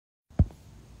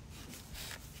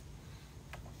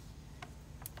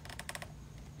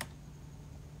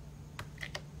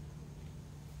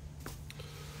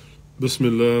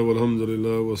Bismillah,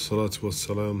 walhamdulillah, wassalatu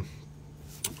wassalam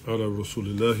ala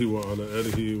rasulillahi wa ala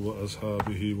alihi wa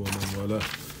ashabihi wa man wala.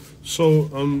 So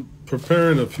I'm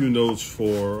preparing a few notes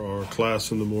for our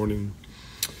class in the morning,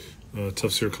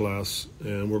 tafsir class,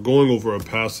 and we're going over a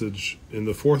passage in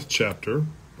the 4th chapter,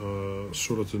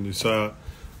 Sūrah al-Nisā,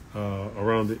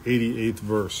 around the 88th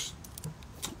verse.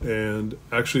 And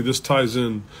actually this ties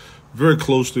in very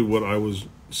closely what I was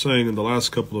saying in the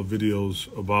last couple of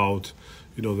videos about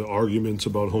the arguments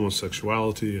about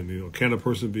homosexuality and, can a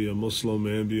person be a Muslim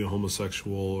and be a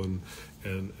homosexual, and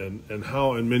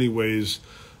how in many ways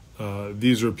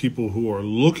these are people who are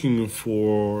looking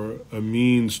for a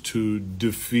means to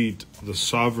defeat the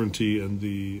sovereignty and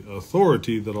the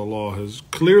authority that Allah has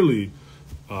clearly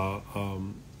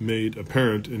made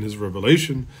apparent in His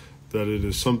revelation, that it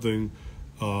is something,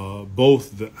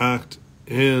 both the act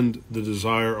and the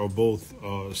desire are both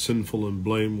sinful and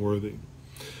blameworthy.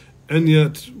 And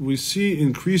yet we see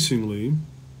increasingly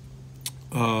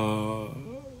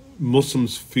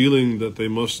Muslims feeling that they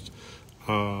must,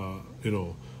 on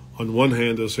one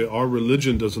hand they say our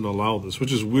religion doesn't allow this,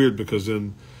 which is weird, because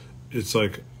then it's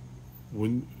like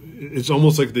it's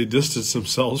almost like they distance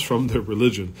themselves from their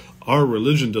religion. Our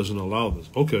religion doesn't allow this.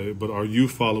 Okay, but are you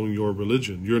following your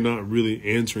religion? You're not really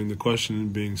answering the question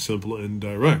and being simple and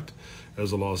direct.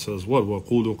 As Allah says, what?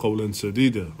 وَقُولُوا قَوْلًا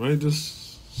سَدِيدًا, right? Just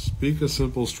speak a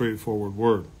simple, straightforward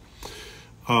word.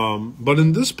 But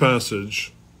in this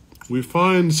passage, we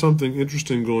find something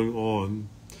interesting going on,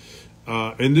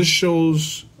 and this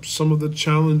shows some of the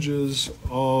challenges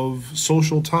of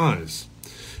social ties.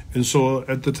 And so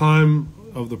at the time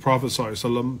of the Prophet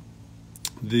ﷺ,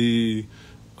 the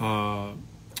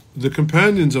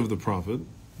companions of the Prophet,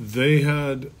 they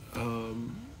had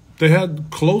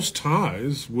close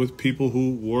ties with people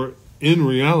who were in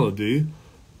reality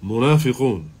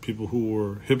munafiqun, people who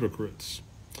were hypocrites.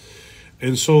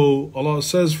 And so Allah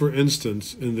says, for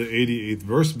instance, in the 88th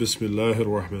verse, Bismillahir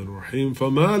Rahmanir Rahim,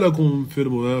 فَمَا لَكُمْ فِي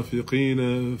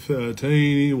الْمُنَافِقِينَ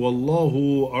فِئَتَيْنِ وَاللَّهُ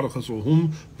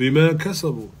أَرْخَصُهُمْ بِمَا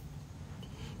كَسَبُوا.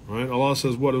 Right? Allah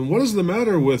says, what is the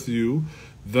matter with you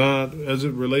that, as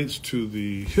it relates to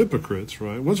the hypocrites,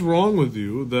 right? What's wrong with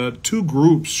you that two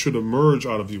groups should emerge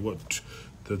out of you? What?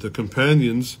 That the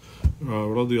companions,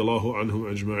 radiyallahu anhum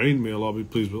ajma'in, may Allah be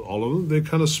pleased with all of them, they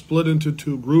kind of split into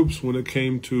two groups when it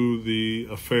came to the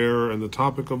affair and the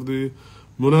topic of the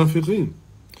munafiqeen.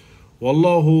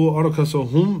 Wallahu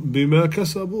arkasahum bima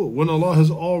kasabu. When Allah has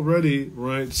already,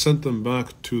 right, sent them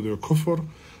back to their kufr,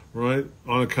 right,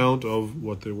 on account of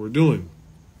what they were doing.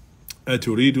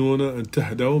 أَتُرِيدُونَ أَن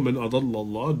تَهْدَوْا مَنْ أَضَلَّ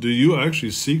اللَّهُ. Do you actually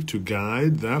seek to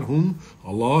guide that whom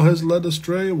Allah has led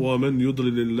astray? وَمَنْ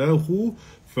يُضْلِلِ اللَّهُ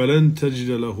فَلَنْ تَجِدَ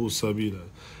لَهُ سَبِيلًا.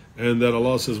 And that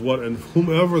Allah says, what? And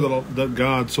whomever that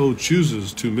God so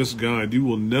chooses to misguide, you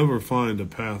will never find a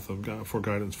path of God for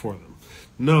guidance for them.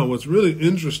 Now, what's really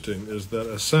interesting is that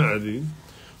As-Sa'di,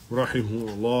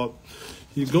 rahimahullah,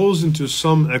 he goes into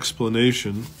some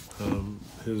explanation.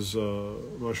 His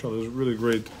mashallah, is really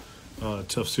great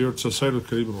tafsir, Tasayr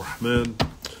al-Karim al-Rahman,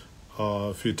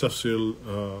 fi tafsir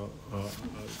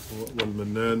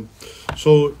wal-Mannan.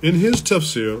 So in his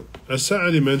tafsir,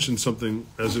 As-Sa'di mentioned something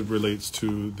as it relates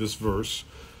to this verse.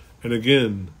 And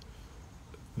again,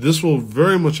 this will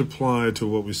very much apply to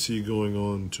what we see going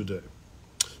on today.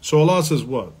 So Allah says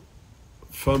what?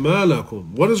 فَمَا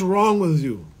لَكُمْ. What is wrong with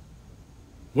you?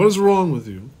 What is wrong with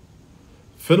you?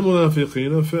 فِي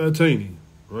الْمُنَافِقِينَ فِئَتَيْنِ.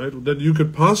 Right? That you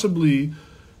could possibly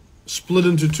split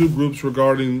into two groups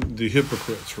regarding the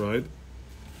hypocrites, right?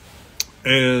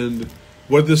 And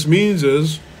what this means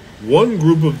is one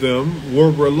group of them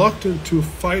were reluctant to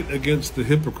fight against the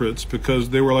hypocrites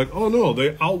because they were like, oh no,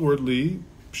 they outwardly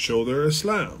show their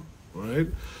Islam, right?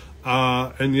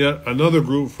 And yet another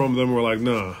group from them were like,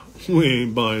 nah, we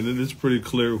ain't buying it. It's pretty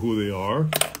clear who they are.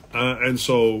 And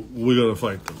so we're going to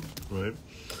fight them, right?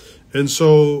 And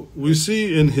so we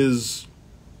see in his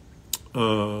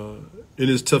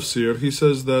tafsir, he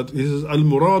says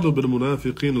al-muradu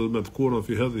bil-munafiqin al-madhkura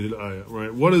fi hadhihi al-ayah,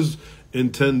 right? What's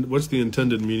the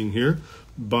intended meaning here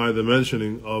by the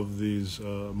mentioning of these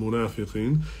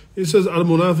munafiqin? He says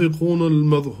al-munafiqun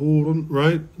al-madhhurun,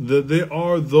 right? That they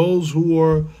are those who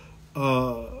are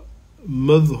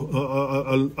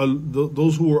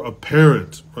those who were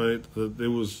apparent, right? That they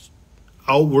was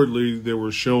outwardly they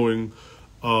were showing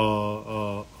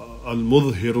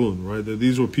al-mudhhirun, right? That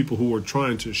these were people who were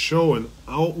trying to show an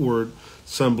outward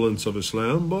semblance of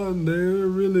Islam, but they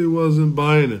really wasn't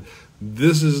buying it.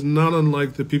 This is not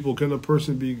unlike the people, can a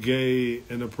person be gay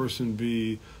and a person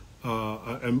be,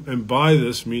 and by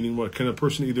this meaning what? Can a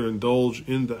person either indulge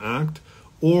in the act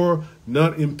or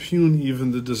not impugn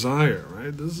even the desire,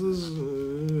 right? This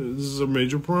is a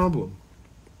major problem.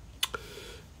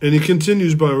 And he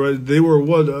continues by, right, they were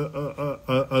what?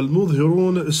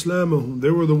 Al-Mudhirun Islamahum.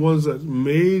 They were the ones that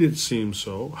made it seem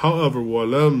so. However,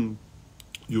 وَلَمْ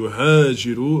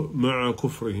يُهَاجِرُوا مَعَ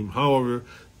كُفْرِهِمْ. However,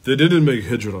 they didn't make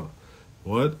hijrah.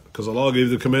 What? Because Allah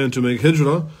gave the command to make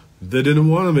hijrah. They didn't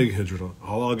want to make hijrah.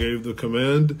 Allah gave the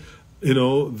command,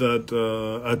 that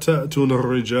أَتَأْتُونَ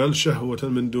الرِّجَالِ شَهْوَةً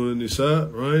مِّن دُونِ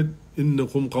النِّسَاءِ, right?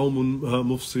 إِنَّكُمْ قَوْمٌ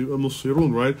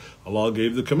مُفْسِرُونَ, right? Allah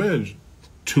gave the command.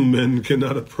 Two men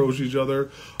cannot approach each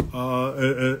other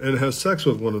and have sex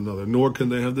with one another, nor can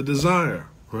they have the desire,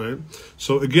 right?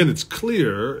 So again, it's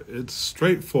clear, it's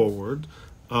straightforward,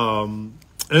 and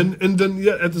then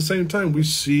yet at the same time, we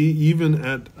see even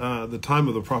at the time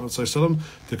of the Prophet ﷺ,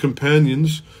 the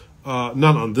companions,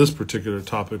 not on this particular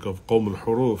topic of Qawm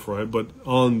al-Huruf, right, but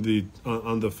on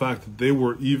the fact that they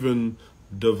were even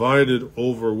divided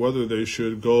over whether they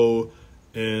should go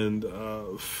and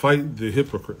fight the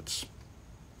hypocrites.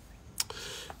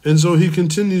 And so he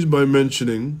continues by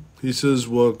mentioning, he says,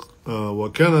 وَكَانَ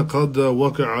قَدْ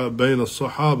وَقَعَ بَيْنَ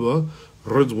الصَّحَابَةِ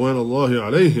رِضْوَانَ اللَّهِ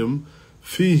عَلَيْهِمْ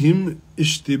فِيهِمْ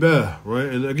اشْتِبَاهٌ, right?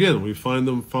 And again, we find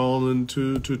them falling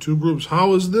into two groups.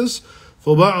 How is this?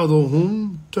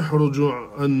 فَبَعْضُهُمْ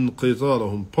تَحْرُجُ عَنْ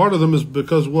قِتَالَهُم. Part of them is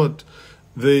because one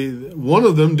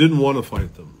of them didn't want to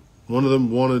fight them. One of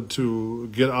them wanted to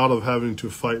get out of having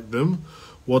to fight them.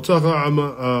 وَتَقَعَ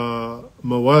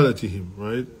مَوَالَتِهِمْ,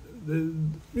 right?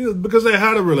 Because they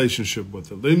had a relationship with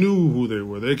them. They knew who they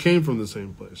were. They came from the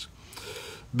same place.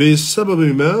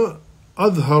 بِسَبَبِ مَا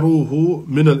أَظْهَرُوهُ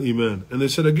مِنَ الْإِيمَانِ. And they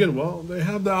said again, well, they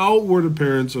have the outward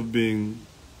appearance of being,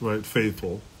 right,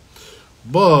 faithful.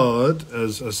 But,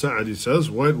 as Sa'di says,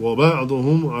 right,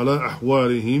 وَبَعْضُهُمْ عَلَى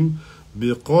أَحْوَالِهِمْ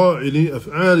بِقَائِلِ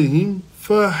أَفْعَالِهِمْ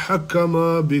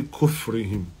فَحَكَمَا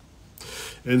بِكُفْرِهِمْ.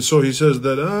 And so he says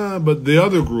that, but the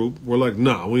other group were like,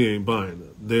 nah, we ain't buying it.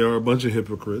 They are a bunch of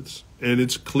hypocrites, and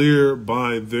it's clear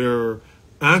by their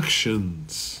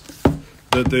actions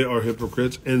that they are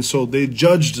hypocrites, and so they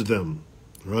judged them,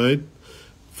 right?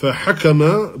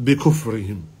 فَحَكَمَ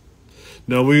بِكُفْرِهِمْ.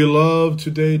 Now we love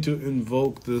today to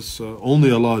invoke this,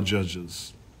 only Allah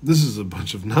judges. This is a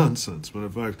bunch of nonsense. Matter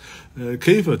of fact,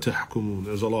 كَيْفَ تَحْكُمُونَ,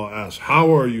 as Allah asks,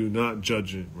 how are you not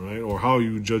judging, right? Or how are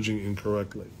you judging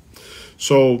incorrectly?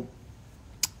 So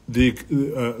the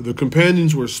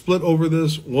companions were split over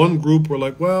this. One group were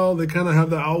like, well, they kind of have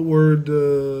the outward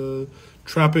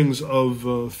trappings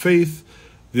of faith.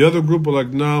 The other group were like,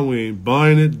 nah, we ain't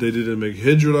buying it. They didn't make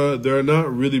hijrah. They're not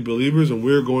really believers, and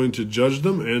we're going to judge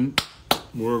them, and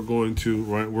we're going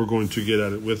to get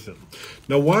at it with them.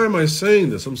 Now, why am I saying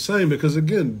this? I'm saying because,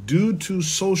 again, due to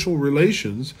social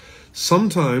relations,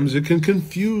 sometimes it can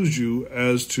confuse you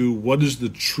as to what is the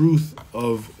truth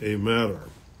of a matter,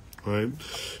 right?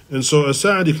 And so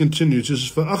As-Sa'di continues, he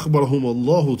says, فَأَخْبَرَهُمَ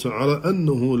اللَّهُ تَعَالَى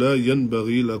أَنَّهُ لَا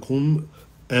يَنْبَغِي لَكُمْ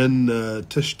أَن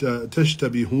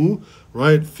تَشْتَبِهُوا,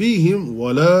 right, فِيهِمْ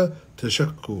وَلَا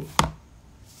تَشَكُّوا,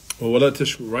 or وَلَا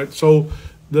تَشْكُوا, right? So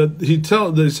that he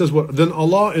says what? Then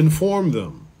Allah informed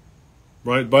them,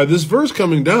 right? By this verse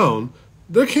coming down,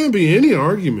 there can't be any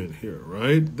argument here,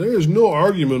 right? There is no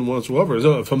argument whatsoever.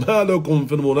 فَمَا لَكُمْ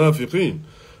فِي الْمُنَافِقِينَ.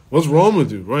 What's wrong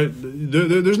with you, right?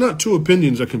 There's not two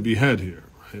opinions that can be had here,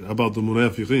 right, about the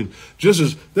munafiqeen. Just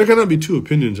as there cannot be two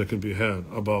opinions that can be had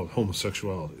about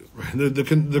homosexuality, right?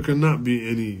 There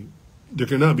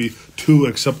cannot be two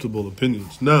acceptable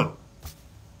opinions. Now,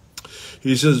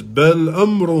 he says, بَلْ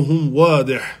أَمْرُهُمْ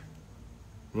وَادِحٌ,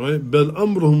 right? بَلْ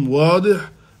أَمْرُهُمْ وَادِحٌ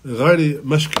غَيْرِ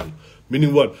مَشْكِلٍ.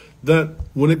 Meaning what? That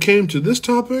when it came to this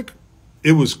topic,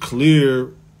 it was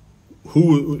clear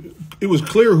who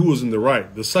was in the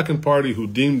right. The second party who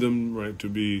deemed them, right, to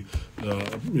be,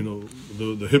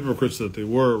 the hypocrites that they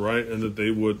were, right, and that they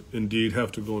would indeed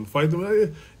have to go and fight them.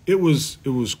 It was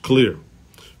clear,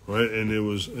 right, and it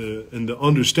was, and the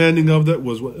understanding of that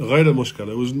was غير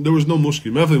مشكلة. There was no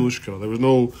mushkil, ما في مشكلة. There was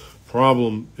no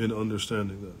problem in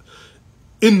understanding that.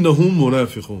 إنهم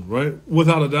منافقون, right?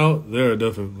 Without a doubt, they are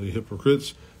definitely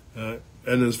hypocrites.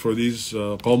 And as for these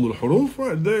قوم الحروف,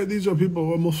 right, these are people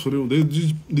who are مفسرون.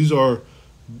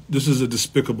 This is a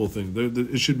despicable thing.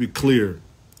 It should be clear,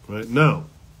 right? Now,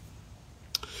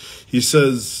 he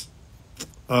says,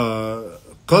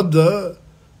 قد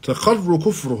تقر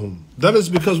كفرهم. That is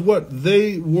because what?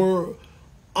 They were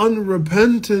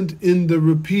unrepentant in the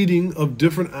repeating of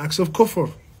different acts of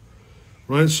kufr.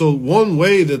 Right? So one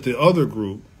way that the other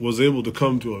group was able to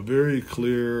come to a very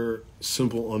clear,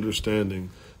 simple understanding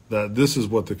that this is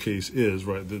what the case is,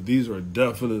 right? That these are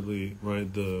definitely,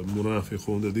 right, the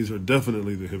munafiqun, that these are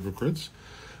definitely the hypocrites.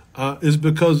 is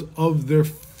because of their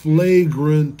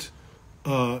flagrant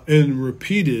and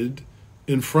repeated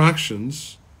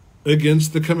infractions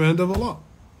against the command of Allah.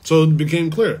 So it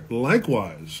became clear.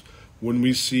 Likewise, when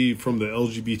we see from the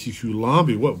LGBTQ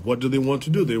lobby, what do they want to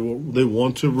do? They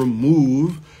want to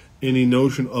remove any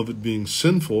notion of it being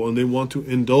sinful, and they want to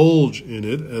indulge in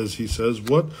it, as he says,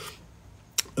 what?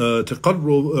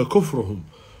 تَقَرُّ كُفْرُهُم.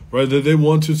 Right? That they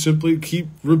want to simply keep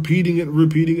repeating it.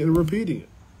 And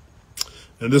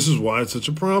this is why it's such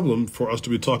a problem for us to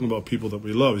be talking about people that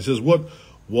we love. He says, what?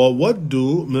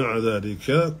 وَوَدُّوا مَعَ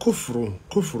ذَلِكَ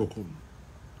كُفْرُكُمْ.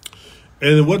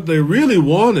 And what they really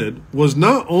wanted was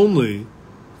not only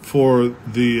for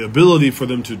the ability for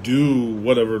them to do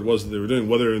whatever it was that they were doing,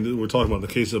 whether we're talking about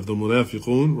the case of the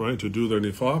munafiqun, right, to do their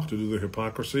nifaq, to do their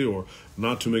hypocrisy, or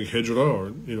not to make hijrah,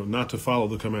 or not to follow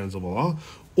the commands of Allah,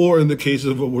 or in the case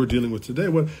of what we're dealing with today,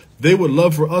 what they would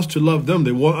love for us to love them.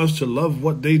 They want us to love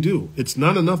what they do. It's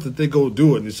not enough that they go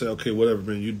do it and you say, okay, whatever,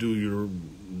 man, you do your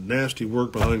nasty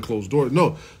work behind closed doors.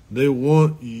 No, they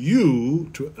want you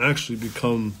to actually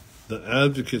become the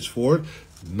advocates for it.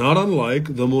 Not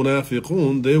unlike the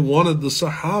munafiqun, they wanted the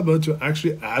Sahaba to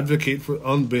actually advocate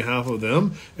on behalf of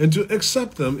them and to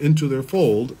accept them into their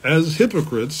fold as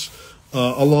hypocrites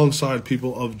alongside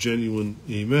people of genuine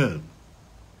iman.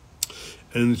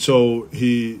 And so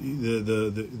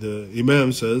the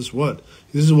Imam says what?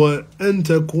 This is what أَن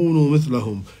تَكُونُوا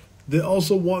مِثْلَهُم. They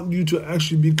also want you to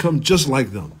actually become just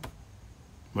like them.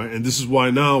 Right? And this is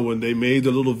why now when they made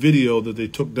the little video that they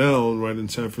took down right in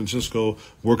San Francisco,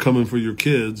 we're coming for your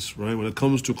kids, right? When it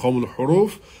comes to Qawm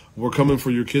al-Huruf, we're coming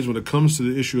for your kids. When it comes to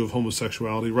the issue of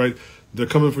homosexuality, right? They're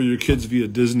coming for your kids via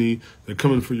Disney. They're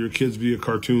coming for your kids via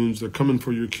cartoons. They're coming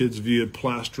for your kids via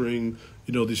plastering,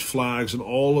 these flags and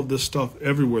all of this stuff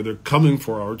everywhere. They're coming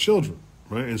for our children,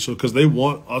 right? And so because they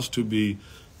want us to be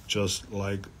just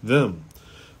like them.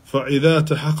 فَإِذَا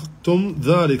تَحَقَّقْتُمْ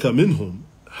ذَلِكَ مِنْهُمْ.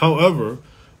 However,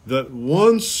 that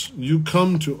once you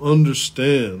come to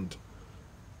understand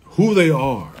who they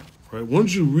are, right?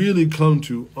 Once you really come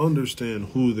to understand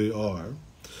who they are,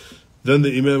 then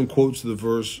the Imam quotes the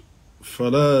verse,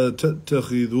 فَلَا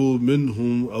تَتَّخِذُوا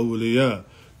مِنْهُمْ أَوْلِيَاءَ.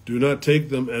 Do not take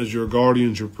them as your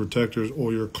guardians, your protectors,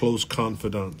 or your close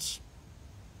confidants.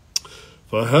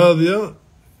 فَهَذَا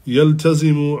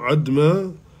يَلْتَزِمُ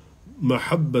عَدْمَ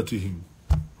مَحَبَّتِهِمْ.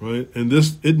 Right? And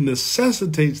it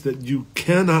necessitates that you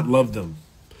cannot love them.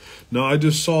 Now, I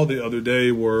just saw the other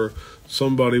day where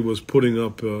somebody was putting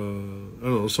up,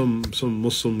 some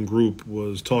Muslim group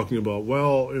was talking about,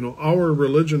 our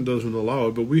religion doesn't allow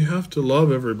it, but we have to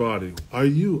love everybody. Are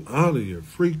you out of your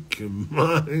freaking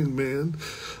mind, man?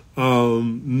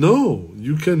 No,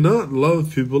 you cannot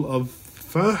love people of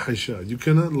fahisha. You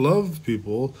cannot love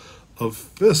people of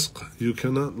fisq. You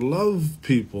cannot love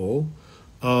people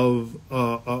of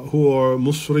who are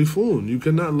musrifun. You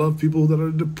cannot love people that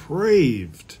are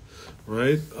depraved.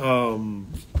 Right?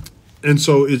 And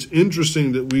so it's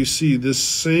interesting that we see this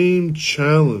same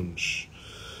challenge,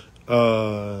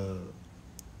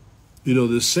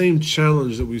 this same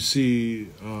challenge that we see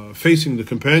facing the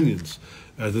companions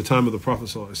at the time of the Prophet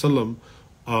ﷺ.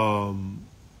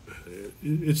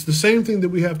 It's the same thing that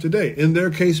we have today. In their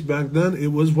case back then,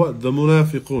 it was what? The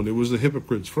munafiqun. It was the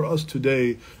hypocrites. For us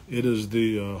today, it is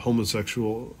the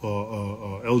homosexual,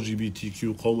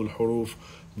 LGBTQ, Qawm al-Huruf,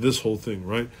 this whole thing,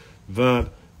 right? That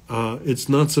it's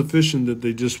not sufficient that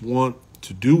they just want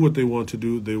to do what they want to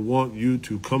do. They want you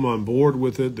to come on board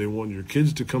with it. They want your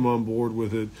kids to come on board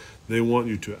with it. They want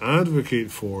you to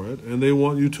advocate for it, and they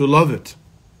want you to love it.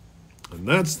 And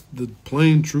that's the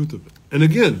plain truth of it. And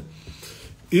again,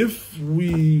 if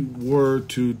we were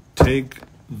to take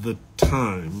the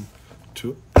time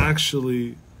to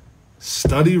actually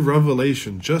study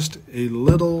Revelation just a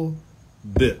little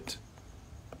bit,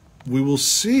 we will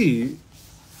see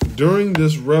during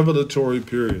this revelatory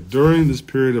period, during this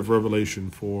period of revelation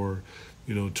for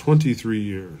 23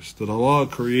 years, that Allah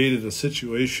created a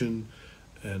situation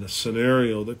and a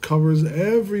scenario that covers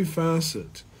every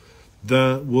facet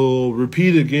that will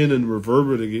repeat again and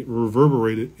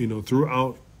reverberate it,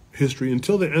 throughout history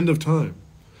until the end of time.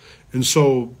 And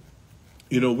so,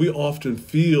 we often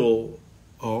feel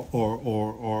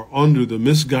or under the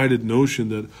misguided notion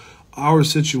that our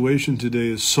situation today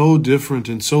is so different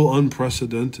and so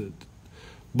unprecedented.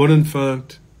 But in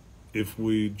fact, if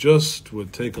we just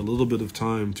would take a little bit of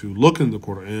time to look in the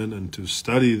Quran and to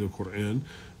study the Quran,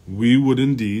 we would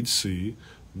indeed see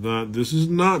that this is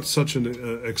not such an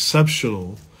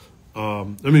exceptional,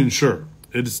 sure,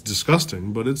 it's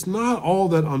disgusting, but it's not all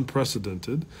that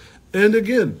unprecedented. And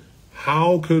again,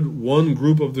 how could one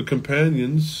group of the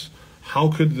companions,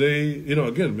 how could they,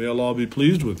 again, may Allah be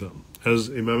pleased with them, as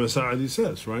Imam Sa'adi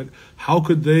says, right? How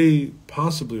could they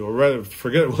possibly, or rather,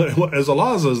 forget, as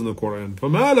Allah says in the Quran,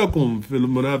 فَمَا لَكُمْ فِي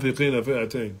الْمُنَافِقِينَ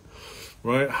فِئَتَيْنِ,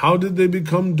 right? How did they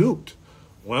become duped?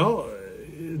 Well,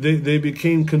 they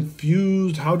became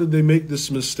confused. How did they make this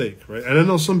mistake, right? And I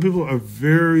know some people are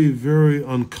very, very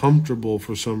uncomfortable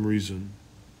for some reason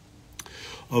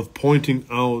of pointing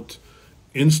out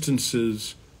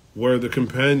instances where the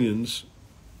companions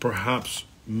perhaps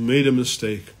made a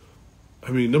mistake.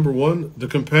 I mean, number one, the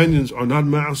companions are not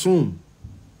ma'asum.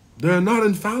 They're not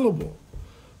infallible.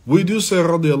 We do say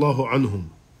radiyallahu anhum.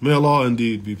 May Allah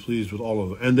indeed be pleased with all of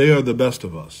them. And they are the best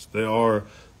of us. They are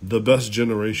the best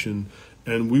generation,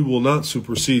 and we will not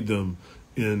supersede them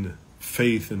in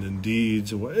faith and in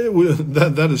deeds. And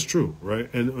that is true,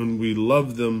 right? And we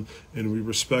love them, and we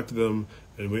respect them,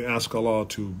 and we ask Allah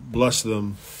to bless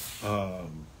them.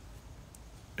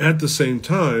 At the same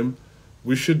time,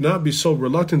 we should not be so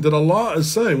reluctant that Allah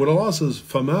is saying, when Allah says,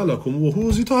 فَمَا لَكُمْ, well, who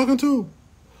is He talking to?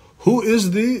 Who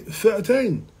is the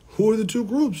fi'atayn? Who are the two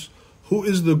groups? Who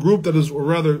is the group that is, or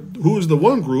rather, who is the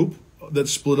one group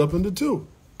that's split up into two?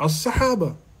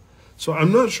 As-Sahaba. So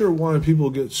I'm not sure why people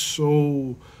get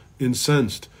so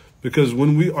incensed, because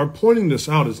when we are pointing this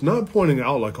out, it's not pointing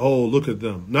out like, oh, look at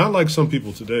them. Not like some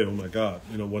people today, oh my God,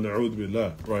 وَنَعُوذُ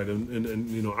بِاللَّهِ, right? And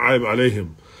عَيْبْ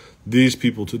عَلَيْهِمْ. These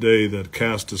people today that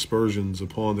cast aspersions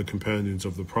upon the companions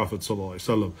of the Prophet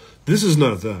ﷺ. This is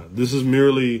not that. This is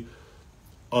merely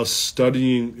us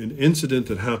studying an incident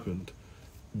that happened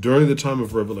during the time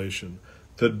of revelation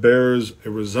that bears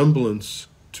a resemblance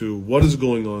to what is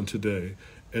going on today.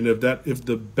 And if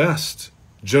the best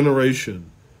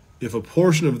generation, if a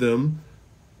portion of them,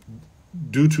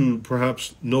 due to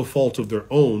perhaps no fault of their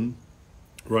own,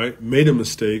 right, made a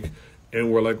mistake, and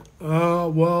we're like,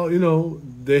 well,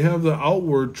 they have the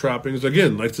outward trappings.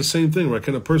 Again, like the same thing, right?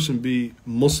 Can a person be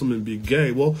Muslim and be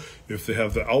gay? Well, if they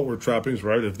have the outward trappings,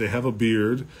 right? If they have a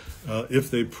beard,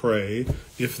 if they pray,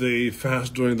 if they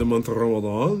fast during the month of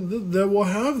Ramadan, they will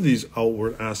have these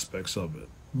outward aspects of it.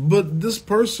 But this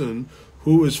person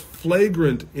who is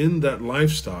flagrant in that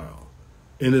lifestyle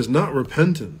and is not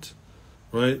repentant,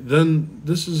 right? Then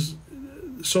this is,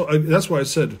 so that's why I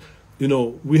said,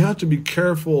 we have to be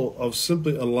careful of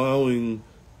simply allowing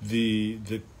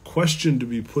the question to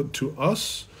be put to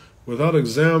us without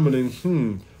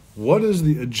examining, what is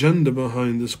the agenda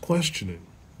behind this questioning?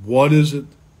 What is it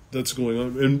that's going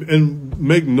on? And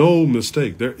make no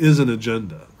mistake, there is an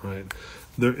agenda, right?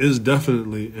 There is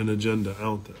definitely an agenda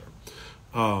out there.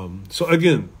 So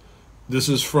again, this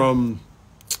is from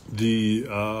the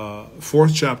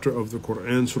 4th chapter of the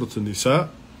Quran, Surah al-Nisā,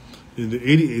 in the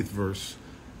 88th verse.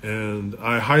 And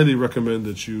I highly recommend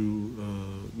that you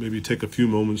maybe take a few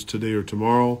moments today or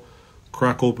tomorrow,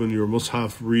 crack open your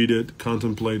Mus'haf, read it,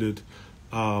 contemplate it.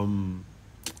 Imam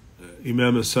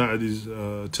Sa'adi's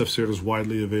tafsir is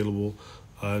widely available.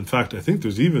 In fact, I think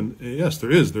there's even, yes, there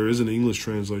is an English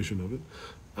translation of it,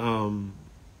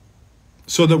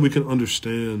 so that we can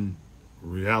understand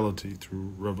reality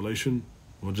through revelation.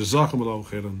 Well, Jazakumullahu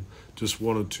khairan. Just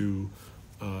wanted to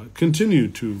continue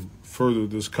to further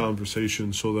this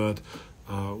conversation so that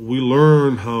we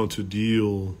learn how to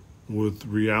deal with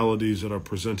realities that are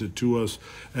presented to us,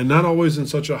 and not always in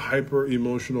such a hyper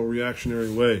emotional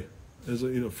reactionary way. As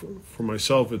for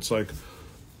myself, it's like,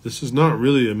 this is not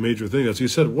really a major thing. As he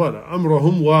said, what?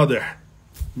 Amrahum wadih,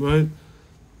 right?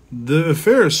 The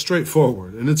affair is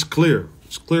straightforward and it's clear.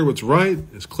 It's clear what's right,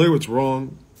 it's clear what's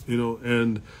wrong,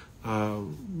 and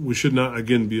we should not,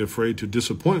 again, be afraid to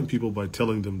disappoint people by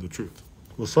telling them the truth.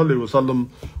 وصلي وسلم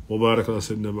وبارك على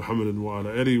سيدنا محمد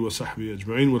وعلى آله وصحبه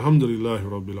أجمعين والحمد لله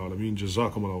رب العالمين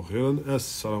جزاكم الله خيرا.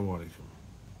 السلام عليكم.